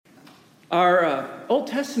Our Old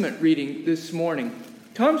Testament reading this morning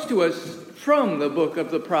comes to us from the book of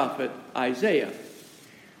the prophet Isaiah.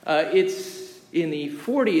 It's in the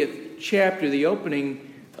 40th chapter, the opening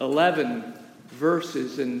 11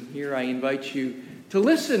 verses, and here I invite you to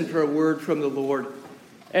listen for a word from the Lord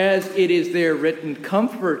as it is there written,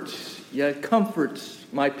 "Comfort, comfort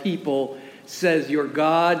my people, says your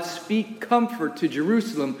God. Speak comfort to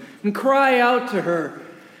Jerusalem and cry out to her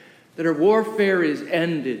that her warfare is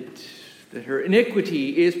ended, that her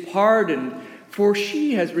iniquity is pardoned, for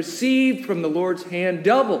she has received from the Lord's hand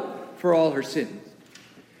double for all her sins."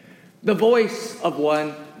 The voice of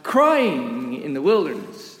one crying in the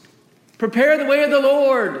wilderness, "Prepare the way of the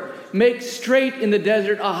Lord, make straight in the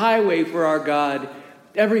desert a highway for our God.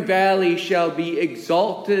 Every valley shall be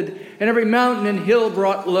exalted, and every mountain and hill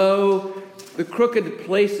brought low. The crooked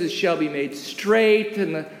places shall be made straight,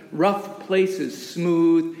 and the rough places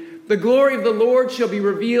smooth. The glory of the Lord shall be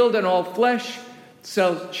revealed, and all flesh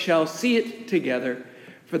shall see it together.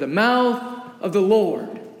 For the mouth of the Lord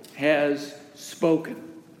has spoken."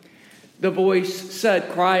 The voice said,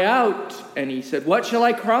 "Cry out." And he said, "What shall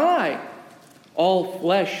I cry? All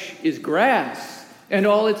flesh is grass, and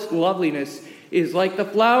all its loveliness is like the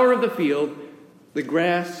flower of the field. The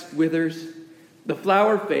grass withers, the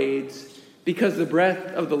flower fades, because the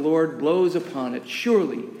breath of the Lord blows upon it.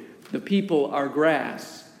 Surely the people are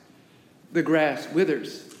grass. The grass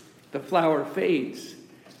withers, the flower fades,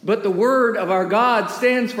 but the word of our God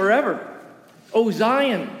stands forever. O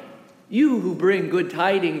Zion, you who bring good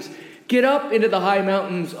tidings, get up into the high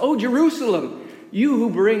mountains. O Jerusalem, you who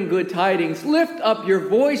bring good tidings, lift up your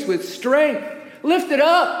voice with strength. Lift it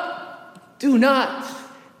up. Do not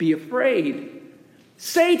be afraid.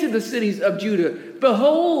 Say to the cities of Judah,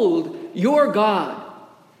 behold your God.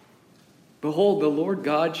 Behold, the Lord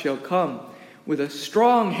God shall come with a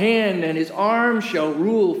strong hand, and his arm shall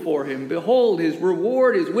rule for him. Behold, his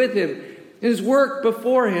reward is with him, his work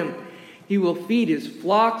before him. He will feed his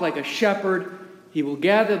flock like a shepherd. He will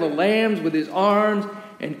gather the lambs with his arms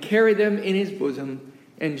and carry them in his bosom,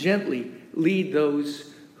 and gently lead those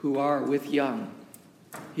who are with young.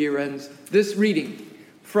 Here ends this reading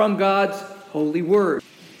from God's holy word.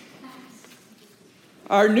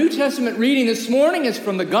 Our New Testament reading this morning is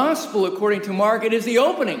from the Gospel according to Mark. It is the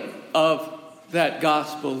opening of that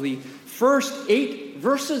Gospel, the first 8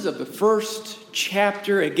 verses of the first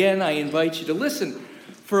chapter. Again, I invite you to listen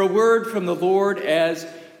for a word from the Lord as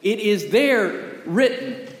it is there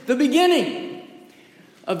written, the beginning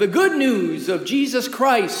of the good news of Jesus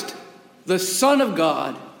Christ, the Son of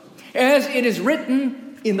God. As it is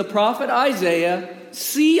written in the prophet Isaiah,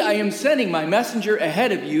 "See, I am sending my messenger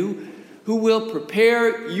ahead of you who will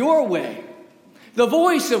prepare your way." The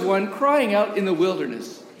voice of one crying out in the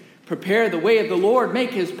wilderness, "Prepare the way of the Lord,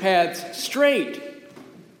 make his paths straight."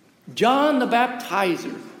 John the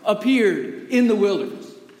Baptizer appeared in the wilderness,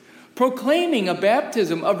 proclaiming a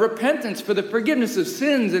baptism of repentance for the forgiveness of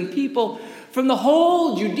sins, and people from the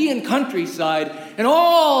whole Judean countryside and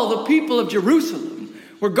all the people of Jerusalem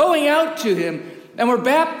were going out to him and were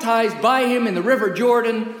baptized by him in the river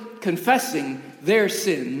Jordan, confessing their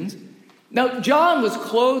sins. Now, John was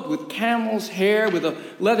clothed with camel's hair, with a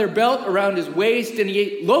leather belt around his waist, and he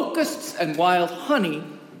ate locusts and wild honey.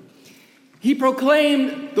 He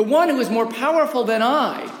proclaimed, "The one who is more powerful than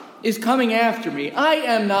I is coming after me. I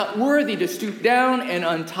am not worthy to stoop down and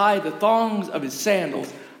untie the thongs of his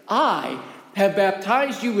sandals. I have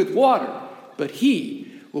baptized you with water, but he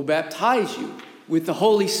will baptize you with the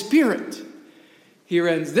Holy Spirit." Here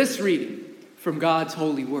ends this reading from God's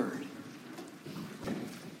holy word.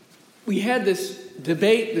 We had this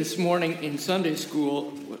debate this morning in Sunday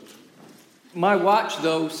school. My watch,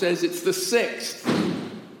 though, says it's the 6th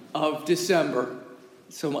of December.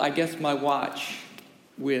 So I guess my watch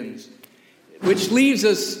wins. Which leaves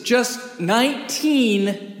us just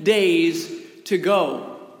 19 days to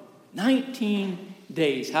go. 19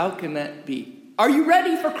 days. How can that be? Are you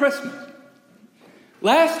ready for Christmas?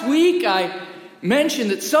 Last week I mentioned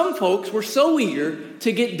that some folks were so eager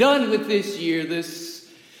to get done with this year, this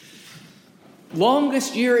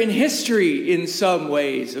longest year in history in some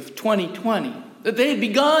ways of 2020, that they had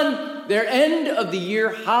begun their end of the year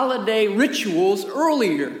holiday rituals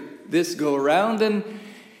earlier this go around than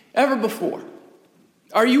ever before.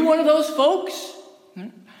 Are you one of those folks?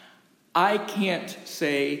 I can't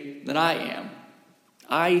say that I am.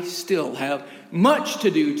 I still have much to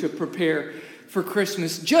do to prepare for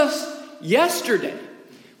Christmas. Just yesterday,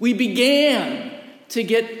 we began to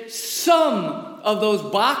get some of those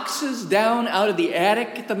boxes down out of the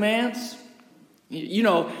attic at the manse. You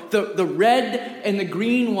know, the red and the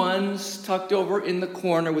green ones tucked over in the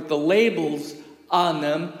corner with the labels on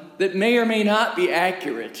them that may or may not be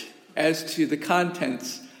accurate as to the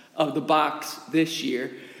contents of the box this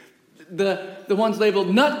year. The ones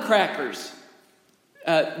labeled nutcrackers,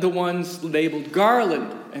 the ones labeled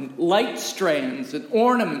garland and light strands and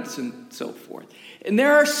ornaments and so forth. And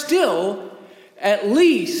there are still at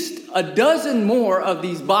least a dozen more of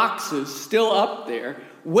these boxes still up there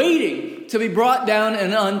waiting to be brought down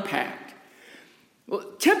and unpacked. Well,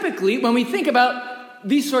 typically, when we think about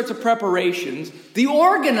these sorts of preparations, the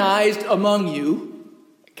organized among you,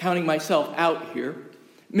 counting myself out here,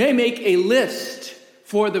 may make a list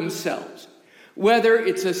for themselves. Whether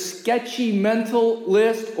it's a sketchy mental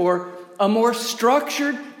list or a more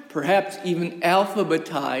structured, perhaps even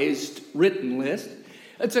alphabetized written list,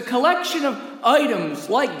 it's a collection of items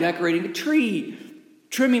like decorating a tree,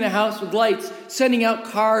 trimming the house with lights, sending out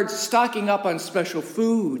cards, stocking up on special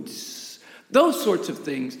foods, those sorts of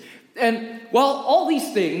things. And while all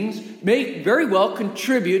these things may very well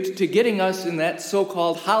contribute to getting us in that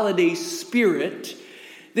so-called holiday spirit,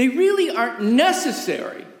 they really aren't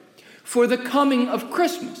necessary for the coming of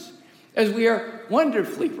Christmas, as we are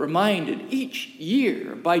wonderfully reminded each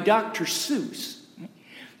year by Dr. Seuss.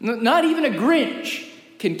 Not even a Grinch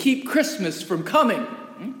can keep Christmas from coming.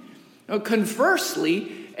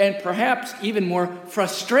 Conversely, and perhaps even more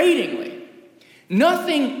frustratingly,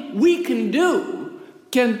 nothing we can do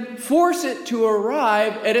can force it to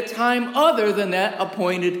arrive at a time other than that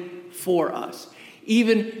appointed for us,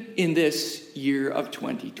 even in this year of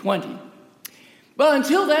 2020. But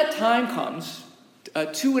until that time comes,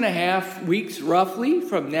 2.5 weeks roughly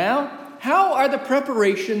from now, how are the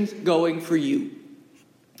preparations going for you?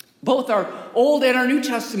 Both our Old and our New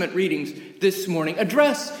Testament readings this morning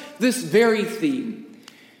address this very theme.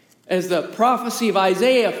 As the prophecy of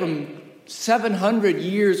Isaiah from 700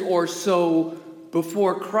 years or so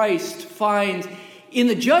before Christ finds in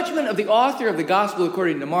the judgment of the author of the Gospel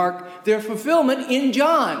according to Mark, their fulfillment in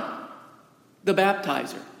John, the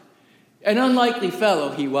baptizer. An unlikely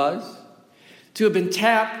fellow he was, to have been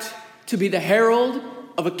tapped to be the herald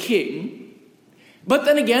of a king. But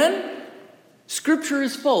then again, Scripture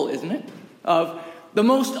is full, isn't it, of the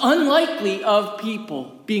most unlikely of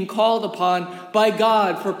people being called upon by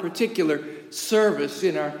God for a particular service.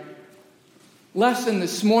 In our lesson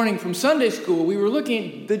this morning from Sunday school, we were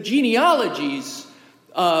looking at the genealogies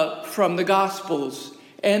from the Gospels.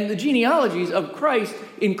 And the genealogies of Christ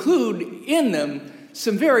include in them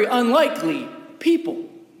some very unlikely people.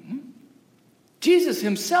 Jesus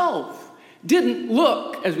himself didn't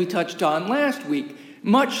look, as we touched on last week,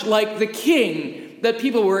 much like the king that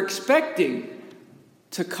people were expecting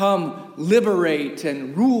to come liberate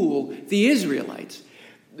and rule the Israelites.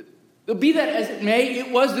 Be that as it may,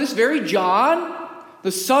 it was this very John,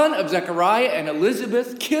 the son of Zechariah and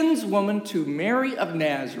Elizabeth, kinswoman to Mary of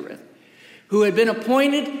Nazareth, who had been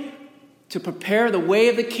appointed to prepare the way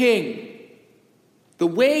of the king. The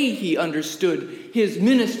way he understood his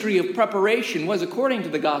ministry of preparation was, according to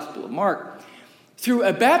the Gospel of Mark, through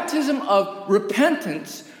a baptism of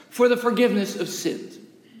repentance for the forgiveness of sins.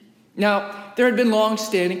 Now, there had been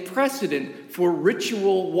long-standing precedent for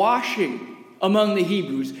ritual washing among the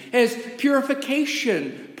Hebrews as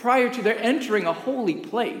purification prior to their entering a holy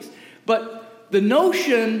place. But the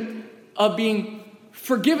notion of being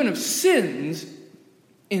forgiven of sins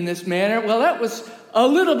in this manner, well, that was a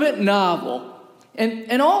little bit novel.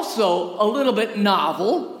 And also a little bit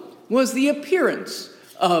novel was the appearance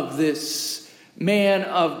of this man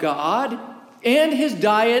of God and his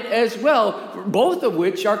diet as well, both of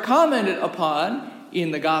which are commented upon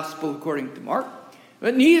in the Gospel according to Mark,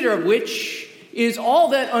 but neither of which is all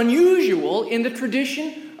that unusual in the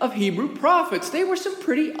tradition of Hebrew prophets. They were some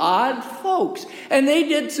pretty odd folks, and they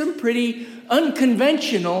did some pretty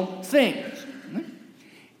unconventional things.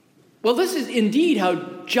 Well, this is indeed how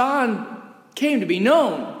John came to be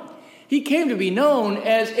known. He came to be known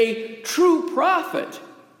as a true prophet.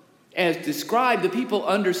 As described, the people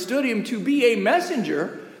understood him to be a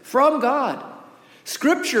messenger from God.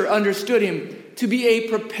 Scripture understood him to be a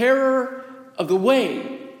preparer of the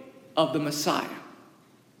way of the Messiah.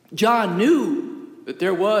 John knew that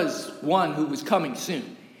there was one who was coming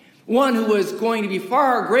soon, one who was going to be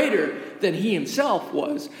far greater than he himself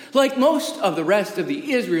was. Like most of the rest of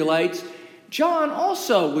the Israelites, John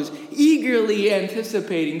also was eagerly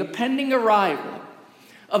anticipating the pending arrival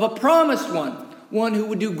of a promised one who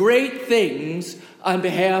would do great things on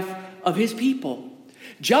behalf of his people.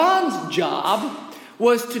 John's job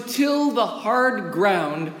was to till the hard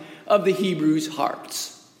ground of the Hebrews'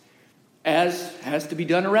 hearts, as has to be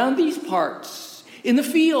done around these parts, in the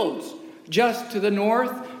fields, just to the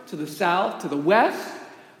north, to the south, to the west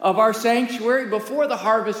of our sanctuary, before the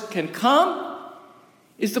harvest can come.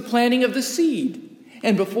 is the planting of the seed.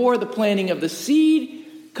 And before the planting of the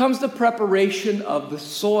seed comes the preparation of the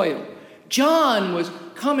soil. John was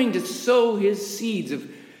coming to sow his seeds of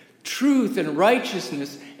truth and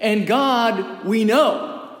righteousness, and God, we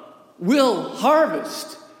know, will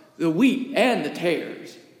harvest the wheat and the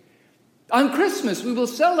tares. On Christmas, we will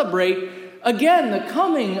celebrate again the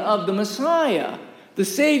coming of the Messiah, the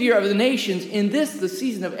Savior of the nations, in this, the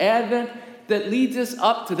season of Advent that leads us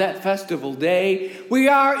up to that festival day. We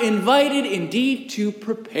are invited indeed to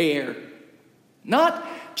prepare, not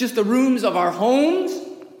just the rooms of our homes,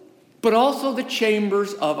 but also the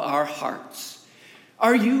chambers of our hearts.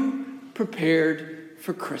 Are you prepared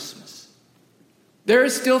for Christmas? There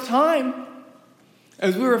is still time.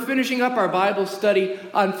 As we were finishing up our Bible study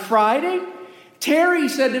on Friday, Terry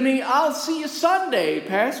said to me, "I'll see you Sunday,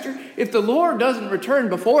 Pastor, if the Lord doesn't return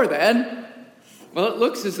before then." Well, it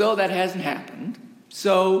looks as though that hasn't happened.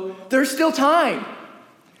 So there's still time.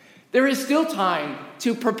 There is still time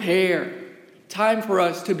to prepare. Time for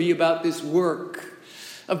us to be about this work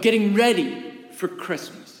of getting ready for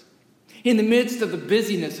Christmas. In the midst of the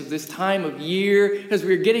busyness of this time of year, as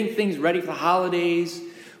we're getting things ready for the holidays,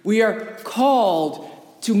 we are called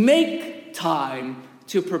to make time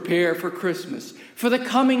to prepare for Christmas, for the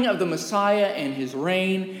coming of the Messiah and his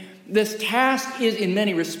reign. This task is in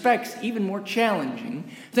many respects even more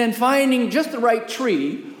challenging than finding just the right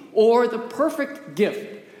tree or the perfect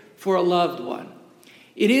gift for a loved one.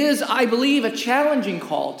 It is, I believe, a challenging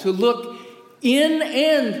call to look in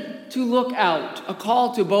and to look out, a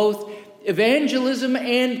call to both evangelism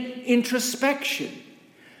and introspection.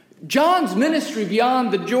 John's ministry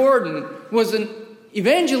beyond the Jordan was an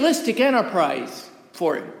evangelistic enterprise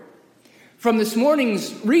for him. From this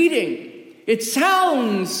morning's reading, it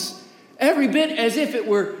sounds every bit as if it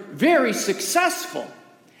were very successful.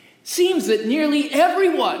 Seems that nearly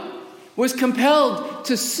everyone was compelled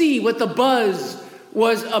to see what the buzz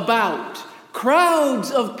was about.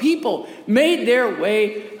 Crowds of people made their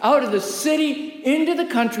way out of the city into the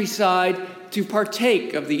countryside to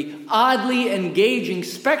partake of the oddly engaging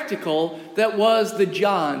spectacle that was the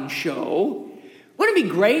John show. Wouldn't it be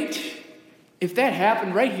great if that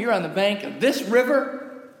happened right here on the bank of this river?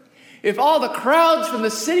 If all the crowds from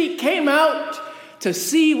the city came out to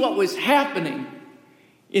see what was happening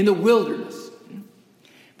in the wilderness.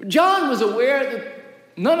 But John was aware that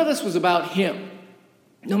none of this was about him.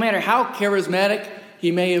 No matter how charismatic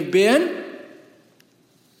he may have been,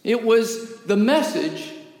 it was the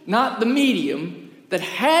message, not the medium, that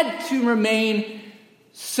had to remain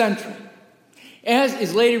central. As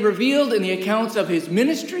is later revealed in the accounts of his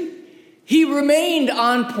ministry, he remained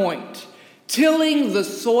on point, tilling the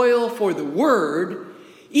soil for the Word,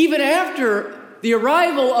 even after the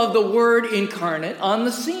arrival of the Word incarnate on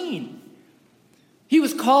the scene. He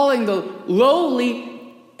was calling the lowly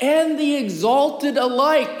and the exalted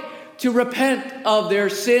alike to repent of their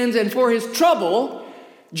sins, and for his trouble,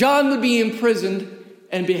 John would be imprisoned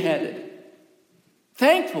and beheaded.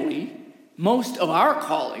 Thankfully, most of our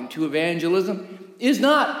calling to evangelism is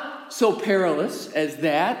not so perilous as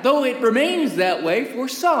that, though it remains that way for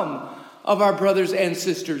some of our brothers and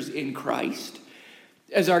sisters in Christ,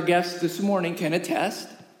 as our guests this morning can attest.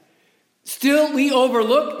 Still, we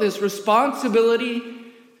overlook this responsibility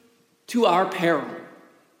to our peril,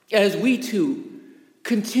 as we too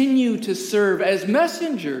continue to serve as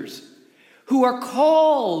messengers who are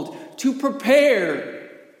called to prepare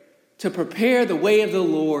the way of the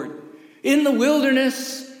Lord in the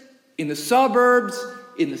wilderness, in the suburbs,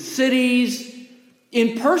 in the cities,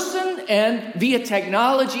 in person and via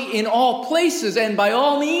technology, in all places and by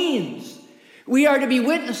all means. We are to be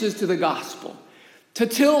witnesses to the gospel, to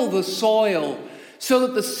till the soil so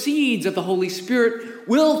that the seeds of the Holy Spirit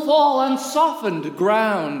will fall on softened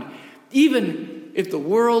ground, even if the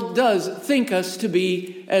world does think us to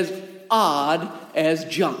be as odd as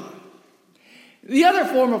John. The other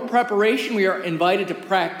form of preparation we are invited to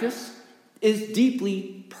practice is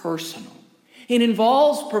deeply personal. It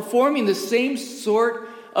involves performing the same sort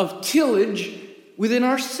of tillage within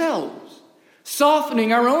ourselves,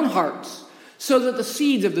 softening our own hearts so that the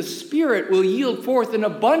seeds of the Spirit will yield forth an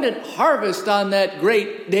abundant harvest on that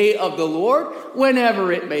great day of the Lord,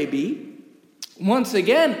 whenever it may be. Once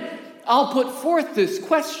again, I'll put forth this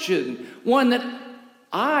question, one that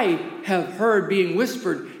I have heard being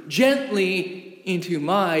whispered gently into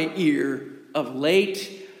my ear of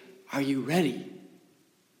late. Are you ready?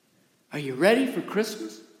 Are you ready for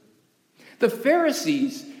Christmas? The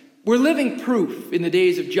Pharisees were living proof in the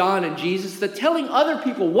days of John and Jesus that telling other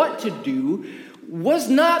people what to do was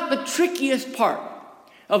not the trickiest part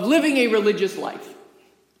of living a religious life.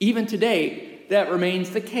 Even today, that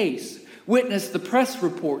remains the case. witnessed the press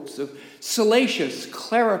reports of salacious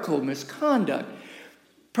clerical misconduct.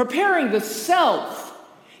 Preparing the self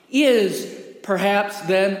is perhaps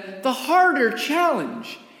then the harder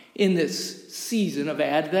challenge in this season of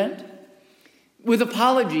Advent. With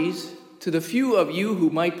apologies to the few of you who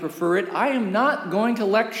might prefer it, I am not going to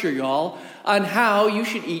lecture y'all on how you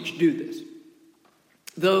should each do this.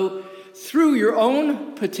 Though through your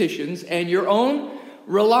own petitions and your own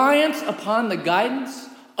reliance upon the guidance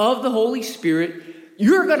of the Holy Spirit,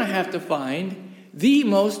 you're going to have to find the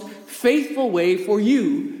most faithful way for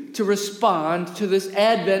you to respond to this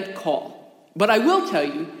Advent call. But I will tell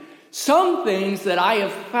you, some things that I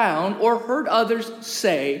have found or heard others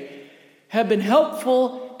say have been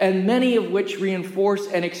helpful, and many of which reinforce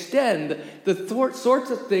and extend the sorts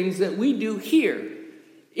of things that we do here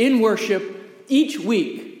in worship each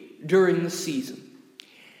week during the season.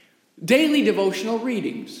 Daily devotional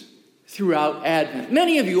readings throughout Advent.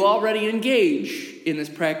 Many of you already engage in this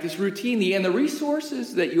practice routinely, and the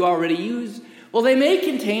resources that you already use, well, they may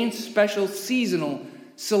contain special seasonal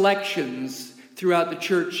selections throughout the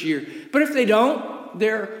church year. But if they don't,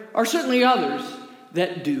 there are certainly others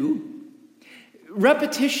that do.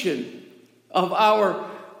 Repetition of our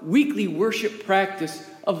weekly worship practice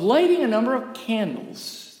of lighting a number of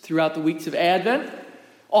candles throughout the weeks of Advent.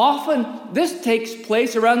 Often this takes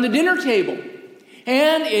place around the dinner table,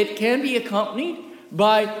 and it can be accompanied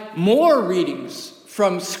by more readings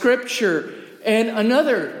from Scripture and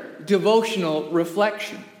another devotional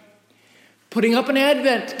reflection. Putting up an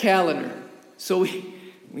Advent calendar so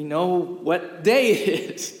we know what day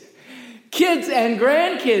it is. Kids and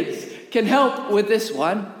grandkids can help with this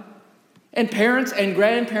one. And parents and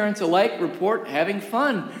grandparents alike report having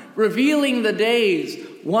fun, revealing the days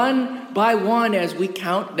one by one as we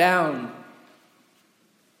count down.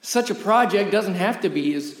 Such a project doesn't have to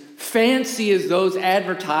be as fancy as those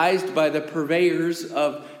advertised by the purveyors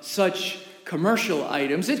of such commercial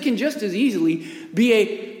items. It can just as easily be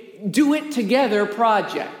a do-it-together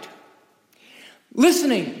project.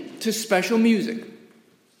 Listening to special music.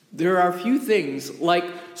 There are few things like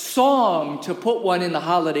song to put one in the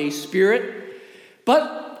holiday spirit,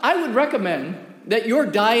 but I would recommend that your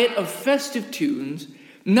diet of festive tunes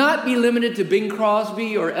not be limited to Bing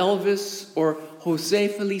Crosby or Elvis or Jose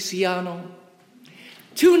Feliciano.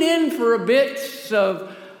 Tune in for a bit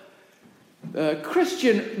of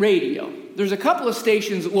Christian radio. There's a couple of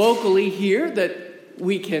stations locally here that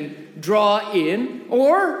we can draw in,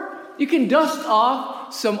 or you can dust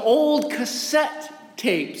off some old cassette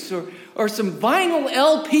tapes or some vinyl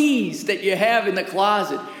LPs that you have in the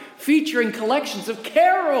closet featuring collections of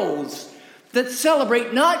carols that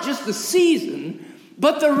celebrate not just the season,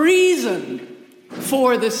 but the reason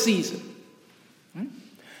for the season.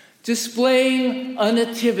 Displaying a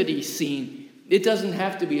nativity scene. It doesn't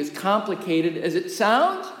have to be as complicated as it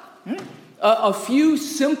sounds. A few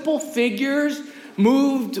simple figures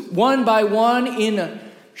moved one by one in a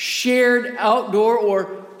shared outdoor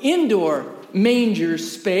or indoor manger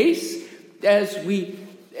space as we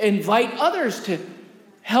invite others to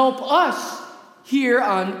help us here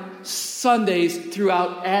on Sundays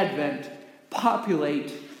throughout Advent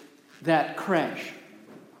populate that creche.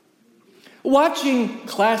 Watching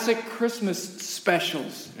classic Christmas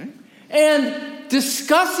specials and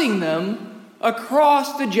discussing them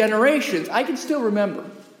across the generations. I can still remember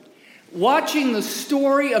watching the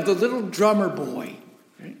story of the little drummer boy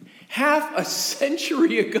half a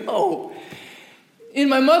century ago in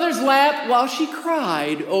my mother's lap while she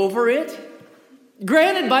cried over it.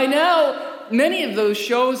 Granted, by now, many of those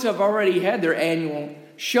shows have already had their annual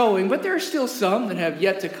showing, but there are still some that have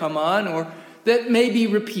yet to come on or that may be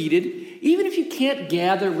repeated. Even if you can't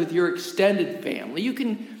gather with your extended family, you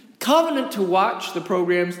can covenant to watch the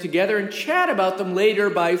programs together and chat about them later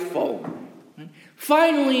by phone.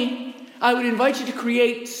 Finally, I would invite you to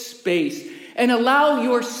create space and allow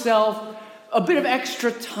yourself a bit of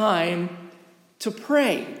extra time to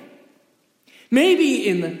pray. Maybe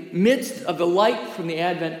in the midst of the light from the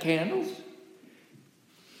Advent candles.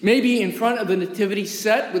 Maybe in front of the nativity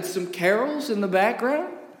set with some carols in the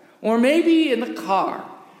background. Or maybe in the car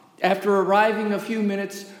after arriving a few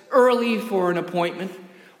minutes early for an appointment.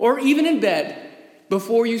 Or even in bed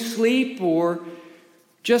before you sleep, or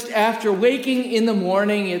just after waking in the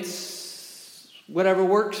morning. It's whatever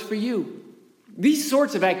works for you. These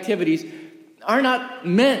sorts of activities are not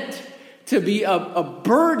meant to be a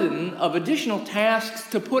burden of additional tasks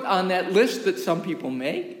to put on that list that some people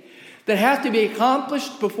make, that have to be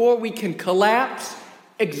accomplished before we can collapse,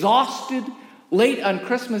 exhausted, late on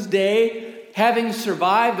Christmas Day, having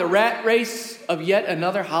survived the rat race of yet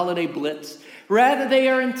another holiday blitz. Rather, they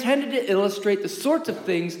are intended to illustrate the sorts of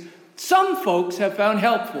things some folks have found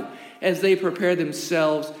helpful as they prepare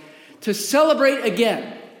themselves to celebrate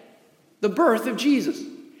again the birth of Jesus.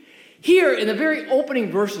 Here, in the very opening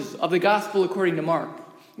verses of the Gospel according to Mark,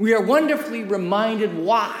 we are wonderfully reminded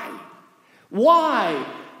why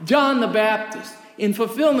John the Baptist, in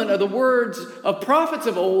fulfillment of the words of prophets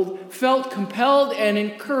of old, felt compelled and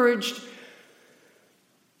encouraged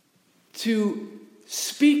to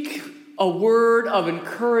speak a word of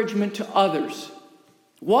encouragement to others.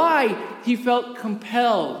 Why he felt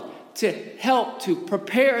compelled to help to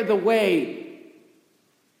prepare the way,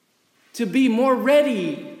 to be more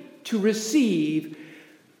ready to receive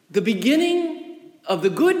the beginning of the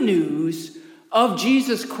good news of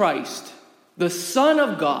Jesus Christ, the Son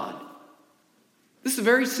of God. This is the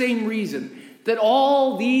very same reason that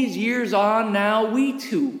all these years on now, we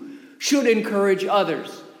too should encourage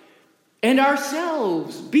others and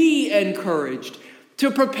ourselves be encouraged to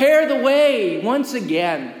prepare the way once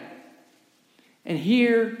again. And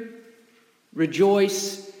here,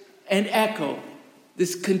 rejoice and echo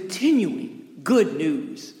this continuing good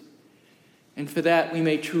news. And for that we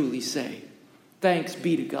may truly say, thanks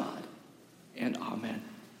be to God and amen.